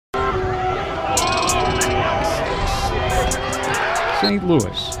St.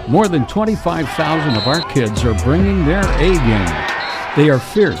 Louis, more than 25,000 of our kids are bringing their A game. They are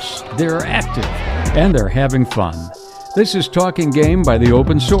fierce, they are active, and they're having fun. This is Talking Game by the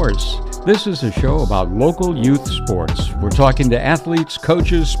Open Source. This is a show about local youth sports. We're talking to athletes,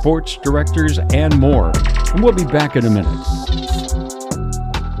 coaches, sports directors, and more. And we'll be back in a minute.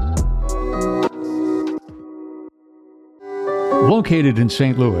 Located in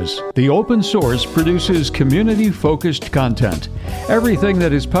St. Louis, the Open Source produces community-focused content. Everything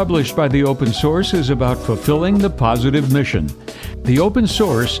that is published by the Open Source is about fulfilling the positive mission. The Open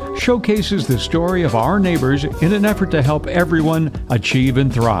Source showcases the story of our neighbors in an effort to help everyone achieve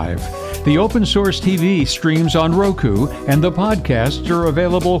and thrive. The Open Source TV streams on Roku, and the podcasts are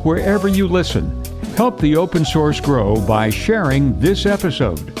available wherever you listen. Help the Open Source grow by sharing this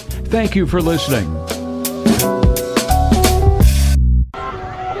episode. Thank you for listening.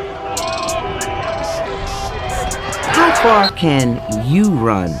 How far can you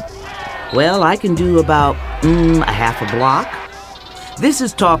run? Well, I can do about a half a block. This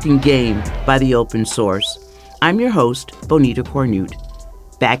is Talking Game by the Open Source. I'm your host, Bonita Cornute.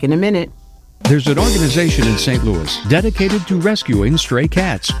 Back in a minute. There's an organization in St. Louis dedicated to rescuing stray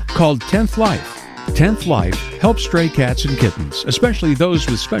cats called 10th Life. 10th Life helps stray cats and kittens, especially those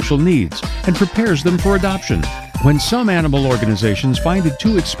with special needs, and prepares them for adoption. When some animal organizations find it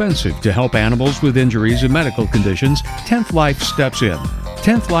too expensive to help animals with injuries and medical conditions, 10th Life steps in.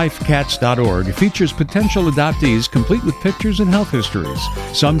 10thlifecats.org features potential adoptees complete with pictures and health histories.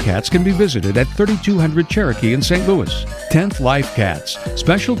 Some cats can be visited at 3200 Cherokee in St. Louis. 10th Life Cats.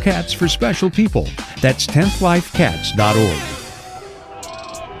 Special cats for special people. That's 10thlifecats.org.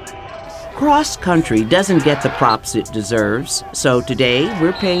 Cross country doesn't get the props it deserves, so today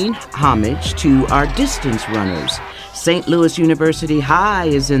we're paying homage to our distance runners. St. Louis University High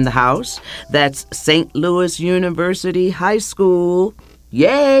is in the house. That's St. Louis University High School.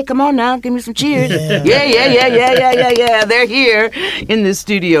 Yay, come on now, give me some cheers. Yeah. They're here. In the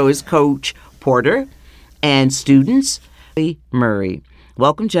studio is Coach Porter and students Murray.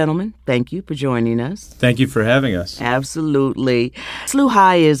 Welcome, gentlemen. Thank you for joining us. Thank you for having us. Absolutely. SLUH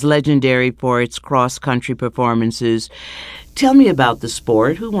High is legendary for its cross-country performances. Tell me about the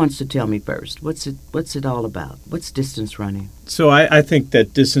sport. Who wants to tell me first? What's it all about? What's distance running? So I think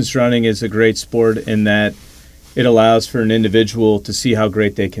that distance running is a great sport in that it allows for an individual to see how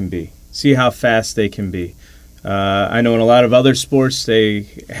great they can be, see how fast they can be. I know in a lot of other sports they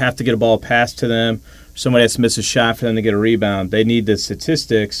have to get a ball passed to them. Somebody has to miss a shot for them to get a rebound. They need the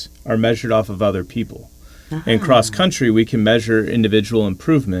statistics are measured off of other people. In cross country, we can measure individual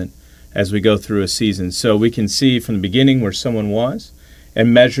improvement as we go through a season. So we can see from the beginning where someone was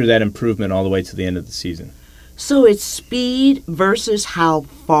and measure that improvement all the way to the end of the season. So it's speed versus how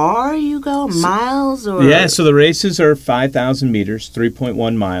far you go, miles or? Yeah, so the races are 5,000 meters,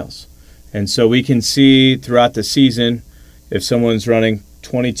 3.1 miles. And so we can see throughout the season if someone's running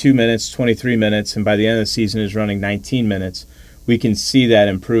 22 minutes, 23 minutes, and by the end of the season is running 19 minutes, we can see that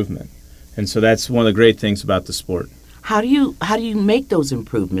improvement. And so that's one of the great things about the sport. How do you make those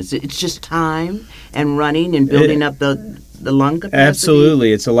improvements? It's just time and running and building up the lung capacity?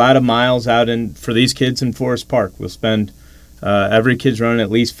 Absolutely. It's a lot of miles out for these kids in Forest Park. We'll spend every kid's running at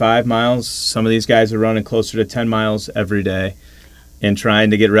least 5 miles. Some of these guys are running closer to 10 miles every day and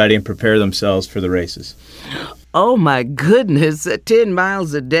trying to get ready and prepare themselves for the races. Oh, my goodness, 10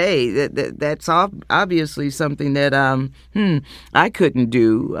 miles a day. That's obviously something that I couldn't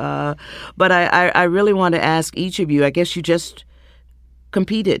do. But I really want to ask each of you, I guess you just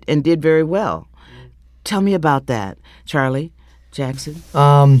competed and did very well. Tell me about that. Charlie, Jackson?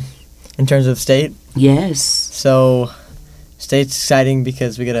 In terms of state? Yes. So state's exciting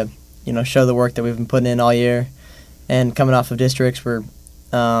because we get to, show the work that we've been putting in all year. And coming off of districts, we're,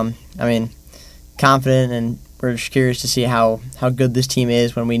 confident, and we're just curious to see how good this team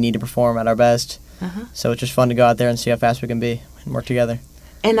is when we need to perform at our best. So it's just fun to go out there and see how fast we can be and work together.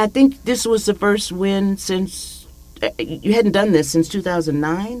 And I think this was the first win since you hadn't done this since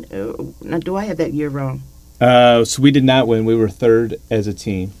 2009. Now, do I have that year wrong? So we did not win. We were third as a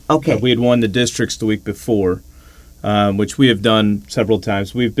team. Okay. We had won the districts the week before, which we have done several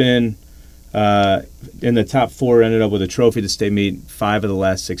times. We've been in the top 4, ended up with a trophy at the state meet 5 of the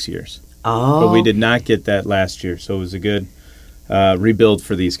last 6 years. Oh. But we did not get that last year, so it was a good rebuild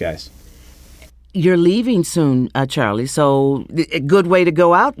for these guys. You're leaving soon, Charlie, so a good way to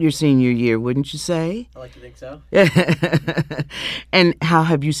go out your senior year, wouldn't you say? I like to think so. And how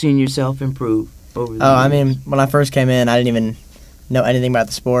have you seen yourself improve over the years? I mean, when I first came in, I didn't even know anything about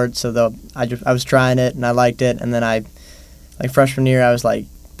the sport, so I was trying it, and I liked it, and then freshman year, I was like,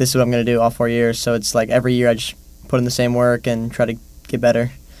 this is what I'm going to do all 4 years, so it's like every year I just put in the same work and try to get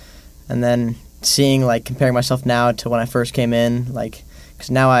better. And then seeing, like, comparing myself now to when I first came in, like,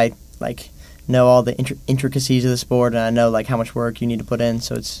 because now I, like, know all the intricacies of the sport, and I know, like, how much work you need to put in,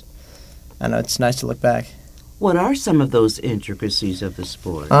 so I know it's nice to look back. What are some of those intricacies of the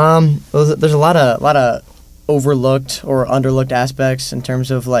sport? Well, there's a lot of overlooked or underlooked aspects in terms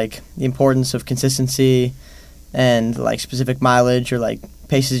of, like, the importance of consistency and, like, specific mileage or, like,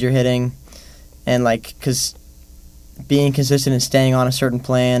 paces you're hitting, and, like, because being consistent and staying on a certain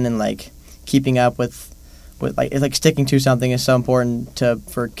plan and, like, keeping up with like sticking to something is so important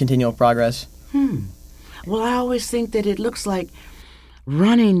for continual progress. Well, I always think that it looks like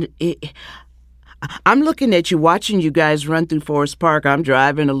running. I'm looking at you, watching you guys run through Forest Park. I'm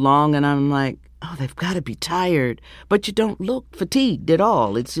driving along, and I'm like, oh, they've got to be tired. But you don't look fatigued at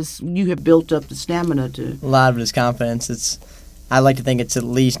all. It's just you have built up the stamina to... A lot of it is confidence. I like to think it's at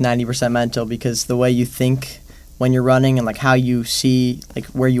least 90% mental, because the way you think when you're running and, like, how you see, like,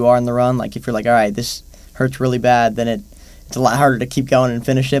 where you are in the run, like, if you're like, all right, this hurts really bad, then it's a lot harder to keep going and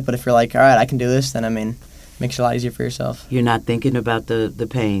finish it. But if you're like, all right, I can do this, then, I mean, it makes it a lot easier for yourself. You're not thinking about the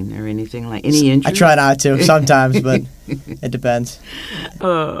pain or anything, like any injury? I try not to sometimes, but it depends.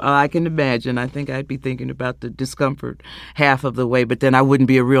 I can imagine. I think I'd be thinking about the discomfort half of the way, but then I wouldn't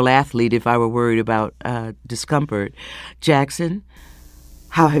be a real athlete if I were worried about discomfort. Jackson,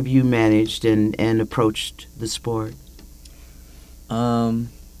 how have you managed and approached the sport?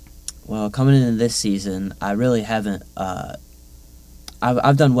 Well, coming into this season, I really haven't.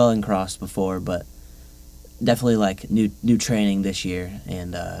 I've done well in cross before, but definitely, like, new training this year,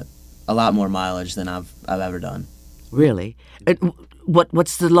 and a lot more mileage than I've ever done. Really?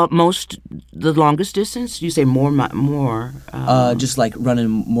 What's the longest distance? You say more. Just like running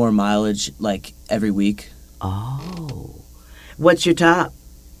more mileage, like, every week. Oh, what's your top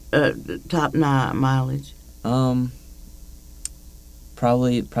mileage?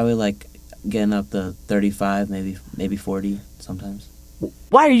 Probably like getting up to 35, maybe 40 sometimes.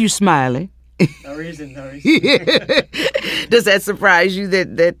 Why are you smiling? No reason. Does that surprise you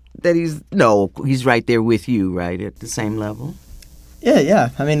that he's right there with you, right, at the same level? Yeah.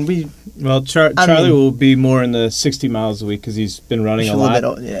 I mean, Charlie will be more in the 60 miles a week because he's been running a lot. And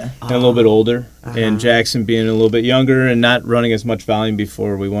a little bit older. And Jackson being a little bit younger and not running as much volume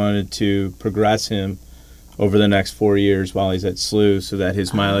before, we wanted to progress him over the next 4 years while he's at SLUH so that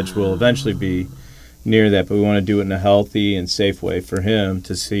his mileage will eventually be near that. But we want to do it in a healthy and safe way for him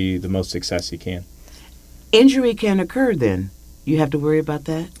to see the most success he can. Injury can occur then. You have to worry about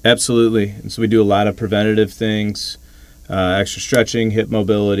that? Absolutely. And so we do a lot of preventative things, extra stretching, hip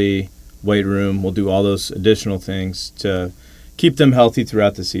mobility, weight room. We'll do all those additional things to keep them healthy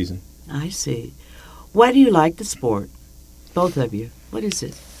throughout the season. I see. Why do you like the sport? Both of you. What is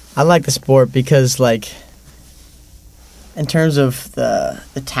it? I like the sport because, like, in terms of the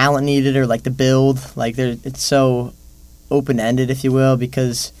talent needed or, like, the build, like, it's so open-ended, if you will,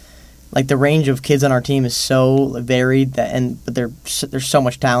 because, like, the range of kids on our team is so varied but there's so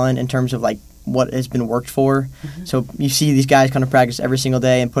much talent in terms of, like, what has been worked for. Mm-hmm. So you see these guys kind of practice every single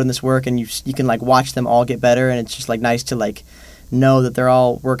day and put in this work, and you can, like, watch them all get better, and it's just, like, nice to, like, know that they're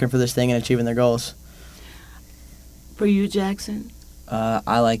all working for this thing and achieving their goals. For you, Jackson?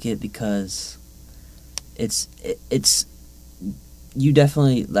 I like it because it's you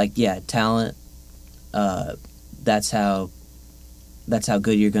definitely, like, talent. That's how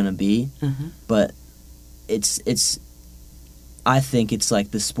good you're gonna be. Mm-hmm. But I think it's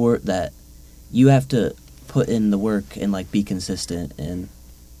like the sport that you have to put in the work and, like, be consistent, and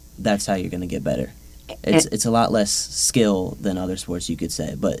that's how you're gonna get better. It's a lot less skill than other sports, you could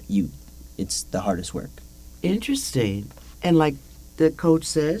say, but it's the hardest work. Interesting. And like the coach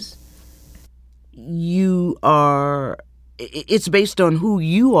says, it's based on who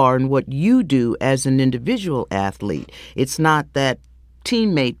you are and what you do as an individual athlete. It's not that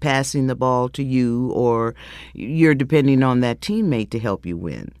teammate passing the ball to you or you're depending on that teammate to help you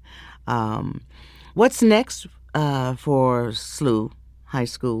win. What's next for SLUH High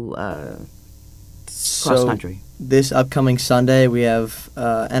School cross country? This upcoming Sunday we have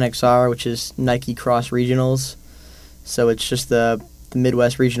NXR, which is Nike Cross Regionals. So it's just the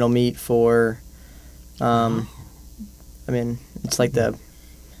Midwest regional meet for, it's like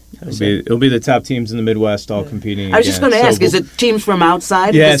it'll be the top teams in the Midwest all competing. I was just going to ask, is it teams from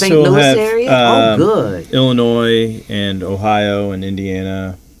outside the St. Louis area? Good. Illinois and Ohio and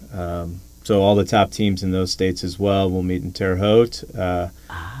Indiana. So all the top teams in those states as well will meet in Terre Haute.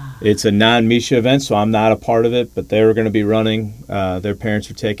 It's a non-Misha event, so I'm not a part of it, but they're going to be running. Their parents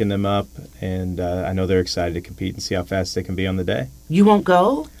are taking them up, and I know they're excited to compete and see how fast they can be on the day. You won't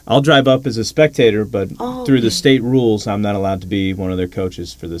go? I'll drive up as a spectator, but through okay. the state rules, I'm not allowed to be one of their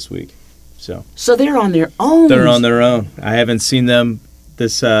coaches for this week. So they're on their own? They're on their own. I haven't seen them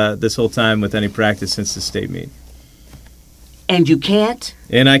this whole time with any practice since the state meet. And you can't?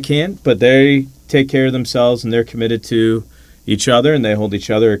 And I can't, but they take care of themselves, and they're committed to each other, and they hold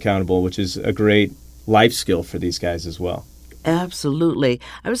each other accountable, which is a great life skill for these guys as well. Absolutely.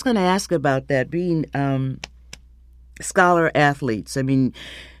 I was going to ask about that, being scholar athletes. I mean,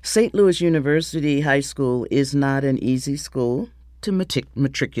 St. Louis University High School is not an easy school to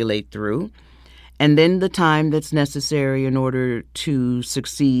matriculate through. And then the time that's necessary in order to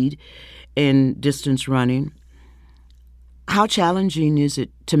succeed in distance running. How challenging is it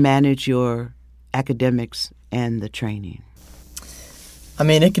to manage your academics and the training? I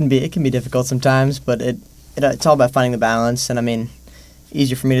mean, it can be difficult sometimes, but it's all about finding the balance. And I mean,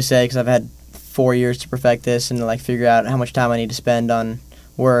 easier for me to say because I've had 4 years to perfect this and to like figure out how much time I need to spend on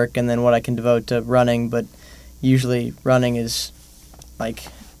work and then what I can devote to running. But usually, running is like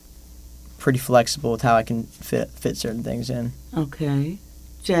pretty flexible with how I can fit certain things in. Okay,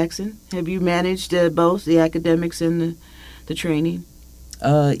 Jackson, have you managed both the academics and the training?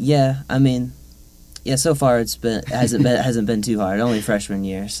 Yeah. I mean. Yeah, so far hasn't been too hard. Only freshman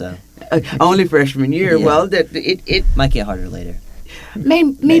year, so only freshman year. Yeah. Well, that it might get harder later.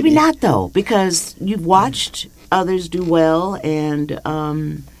 Maybe not though, because you've watched others do well, and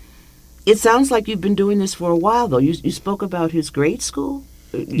it sounds like you've been doing this for a while. Though you spoke about his grade school.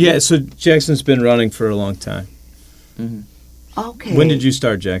 Yeah, so Jackson's been running for a long time. Mm-hmm. Okay. When did you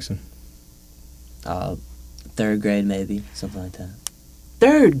start, Jackson? 3rd grade, maybe something like that.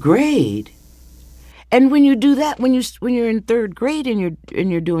 3rd grade. And when you do that, when you're in 3rd grade and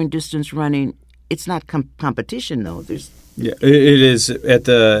you're doing distance running, it's not competition though. Yeah, it is at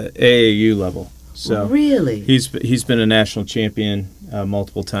the AAU level. So really, he's been a national champion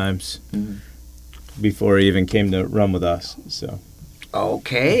multiple times before he even came to run with us. So.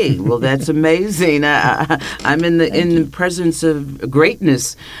 Okay, well that's amazing. I'm in the presence of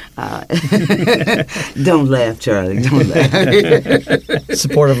greatness. Don't laugh, Charlie. Don't laugh.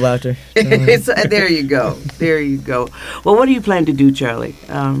 Supportive laughter. There you go. There you go. Well, what do you plan to do, Charlie?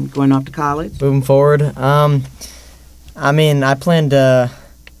 Going off to college? Moving forward, I mean, I plan to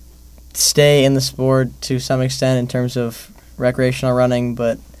stay in the sport to some extent in terms of recreational running,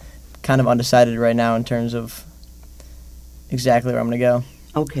 but kind of undecided right now in terms of exactly where I'm going to go.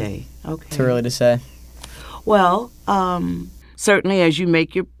 Okay. Too early to say. Well, certainly as you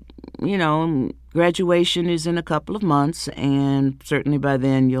make your, graduation is in a couple of months, and certainly by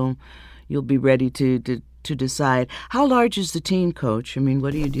then you'll be ready to decide. How large is the team, Coach? I mean,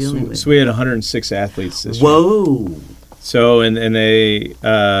 what are you dealing with? So we had 106 athletes this year. Whoa! So, and they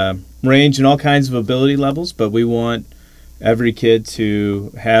range in all kinds of ability levels, but we want every kid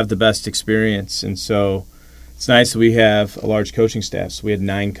to have the best experience, and so it's nice that we have a large coaching staff. So we had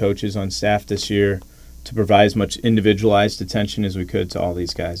 9 coaches on staff this year to provide as much individualized attention as we could to all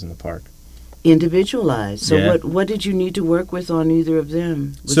these guys in the park. Individualized. So yeah. what did you need to work with on either of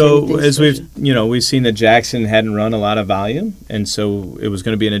them? So as we've seen that Jackson hadn't run a lot of volume, and so it was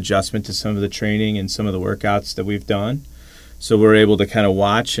going to be an adjustment to some of the training and some of the workouts that we've done. So we're able to kind of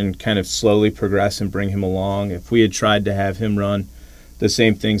watch and kind of slowly progress and bring him along. If we had tried to have him run the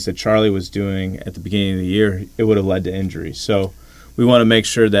same things that Charlie was doing at the beginning of the year, it would have led to injury. So we want to make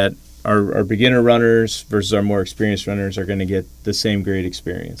sure that our beginner runners versus our more experienced runners are going to get the same great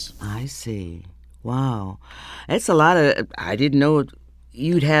experience. I see. Wow. That's a lot of – I didn't know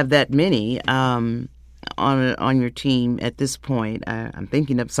you'd have that many on your team at this point. I'm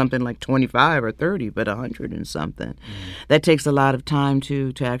thinking of something like 25 or 30, but 100 and something. That takes a lot of time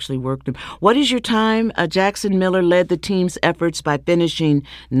to actually work them. What is your time? Jackson Miller led the team's efforts by finishing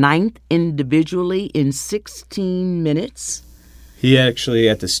 9th individually in 16 minutes. He actually,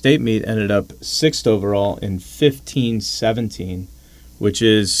 at the state meet, ended up 6th overall in 15:17, which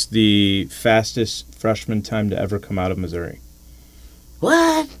is the fastest freshman time to ever come out of Missouri.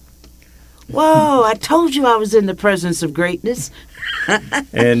 What? Whoa, I told you I was in the presence of greatness.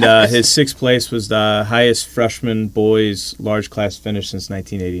 And his 6th place was the highest freshman boys large class finish since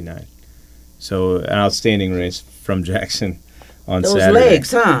 1989. So an outstanding race from Jackson on Those Saturday.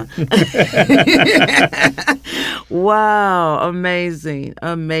 legs, huh? Wow, amazing.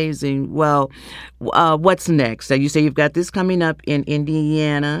 Well, what's next? So you say you've got this coming up in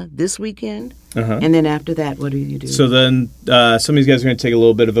Indiana this weekend? And then after that, what do you do? So then some of these guys are going to take a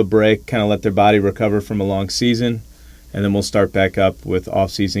little bit of a break, kind of let their body recover from a long season. and then we'll start back up with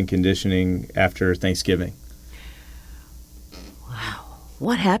off-season conditioning after Thanksgiving.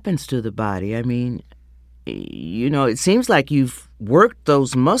 What happens to the body? I mean, it seems like you've worked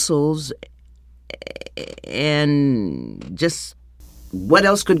those muscles, and just what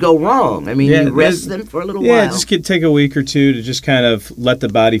else could go wrong? I mean, you rest them for a little while. Yeah, just take a week or two to just kind of let the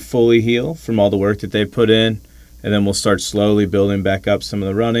body fully heal from all the work that they've put in, and then we'll start slowly building back up some of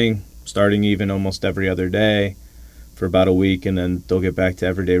the running, starting even almost every other day for about a week, and then they'll get back to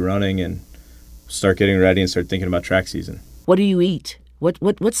everyday running and start getting ready and start thinking about track season. What do you eat?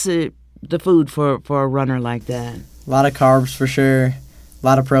 What's the food for a runner like that? A lot of carbs for sure, a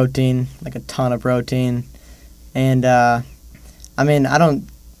lot of protein, like a ton of protein, and I don't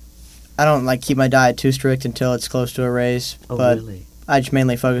like keep my diet too strict until it's close to a race. Oh, but really? I just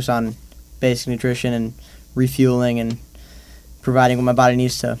mainly focus on basic nutrition and refueling and providing what my body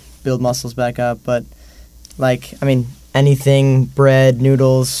needs to build muscles back up. But anything, bread,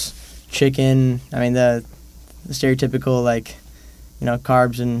 noodles, chicken. The stereotypical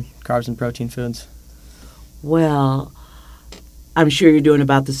carbs and protein foods. Well, I'm sure you're doing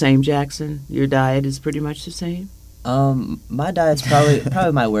about the same, Jackson. Your diet is pretty much the same. My diet's probably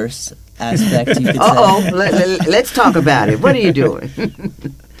my worst aspect. You could say. Let's talk about it. What are you doing?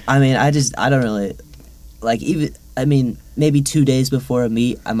 I don't really maybe 2 days before a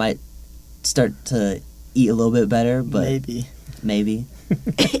meet, I might start to eat a little bit better, but maybe.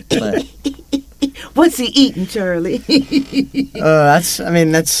 But what's he eating, Charlie?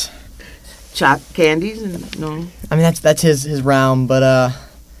 That's chocolate candies and no. That's his realm, but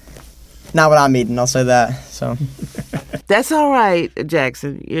not what I'm eating. I'll say that. So that's all right,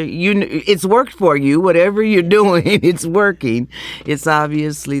 Jackson. It's worked for you. Whatever you're doing, it's working. It's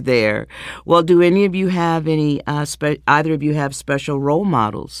obviously there. Well, do any of you have either of you have special role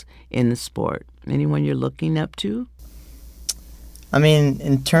models in the sport? Anyone you're looking up to?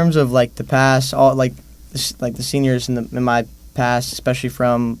 In terms of the past, all the seniors in my past, especially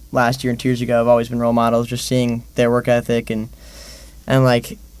from last year and 2 years ago, have always been role models. Just seeing their work ethic and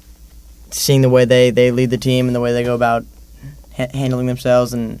seeing the way they lead the team and the way they go about handling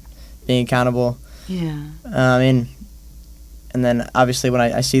themselves and being accountable. Yeah. And then obviously when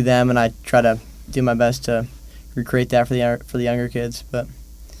I see them, and I try to do my best to recreate that for the younger kids, but.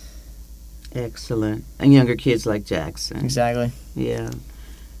 Excellent. And younger kids like Jackson. Exactly. Yeah.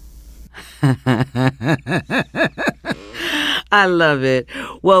 I love it.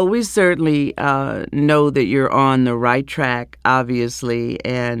 Well, we certainly know that you're on the right track, obviously,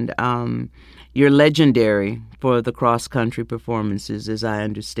 and you're legendary for the cross-country performances, as I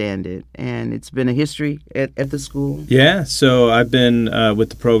understand it. And it's been a history at the school? Yeah, so I've been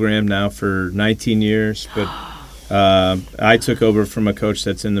with the program now for 19 years, but I took over from a coach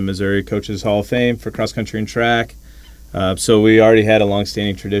that's in the Missouri Coaches Hall of Fame for cross-country and track. So we already had a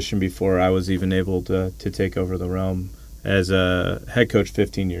long-standing tradition before I was even able to take over the realm as a head coach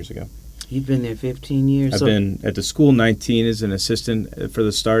 15 years ago. You've been there 15 years? I've been at the school 19 as an assistant for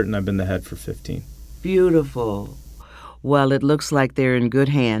the start, and I've been the head for 15. Beautiful. Well, it looks like they're in good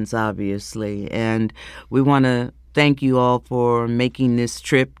hands, obviously, and we want to thank you all for making this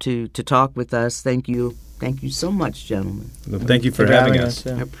trip to talk with us. Thank you. Thank you so much, gentlemen. Well, thank you for having us.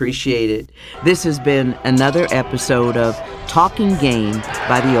 I appreciate it. This has been another episode of Talking Game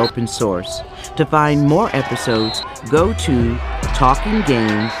by the Open Source. To find more episodes, go to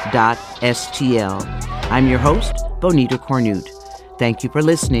talkinggame.stl. I'm your host, Bonita Cornute. Thank you for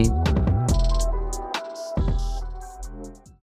listening.